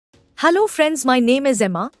Hello friends, my name is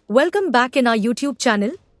Emma. Welcome back in our YouTube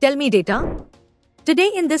channel, Tell Me Data. Today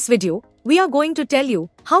in this video, we are going to tell you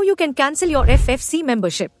how you can cancel your FFC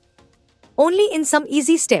membership. Only in some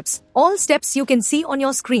easy steps, all steps you can see on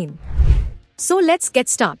your screen. So let's get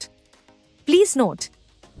started. Please note,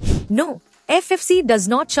 no, FFC does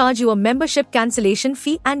not charge you a membership cancellation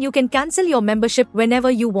fee and you can cancel your membership whenever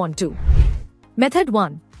you want to. Method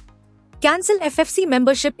 1. Cancel FFC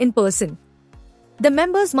membership in person. The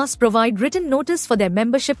members must provide written notice for their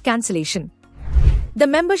membership cancellation. The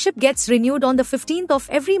membership gets renewed on the 15th of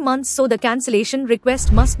every month, so the cancellation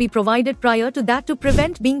request must be provided prior to that to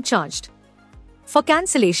prevent being charged. For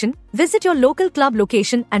cancellation, visit your local club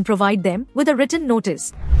location and provide them with a written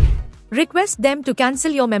notice. Request them to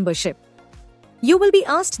cancel your membership. You will be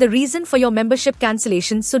asked the reason for your membership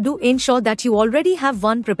cancellation, so do ensure that you already have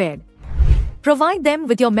one prepared. Provide them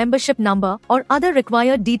with your membership number or other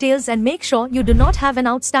required details and make sure you do not have an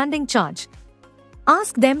outstanding charge.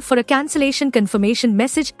 Ask them for a cancellation confirmation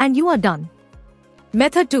message and you are done.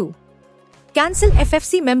 Method 2. Cancel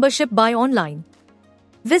FFC membership by online.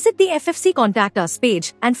 Visit the FFC Contact Us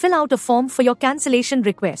page and fill out a form for your cancellation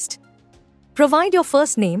request. Provide your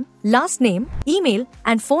first name, last name, email,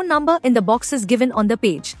 and phone number in the boxes given on the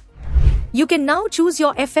page. You can now choose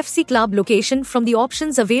your FFC club location from the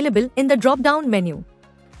options available in the drop-down menu.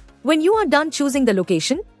 When you are done choosing the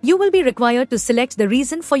location, you will be required to select the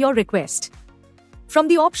reason for your request. From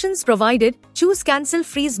the options provided, choose Cancel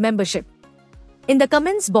Freeze Membership. In the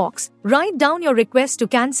comments box, write down your request to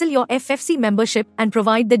cancel your FFC membership and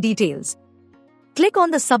provide the details. Click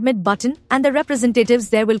on the Submit button and the representatives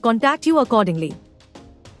there will contact you accordingly.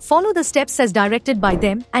 Follow the steps as directed by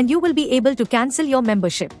them and you will be able to cancel your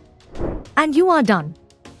membership. And you are done.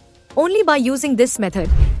 Only by using this method,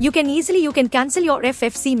 you can cancel your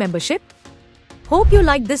FFC membership. Hope you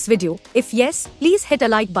liked this video. If yes, please hit a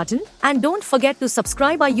like button and don't forget to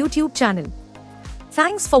subscribe our YouTube channel.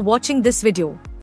 Thanks for watching this video.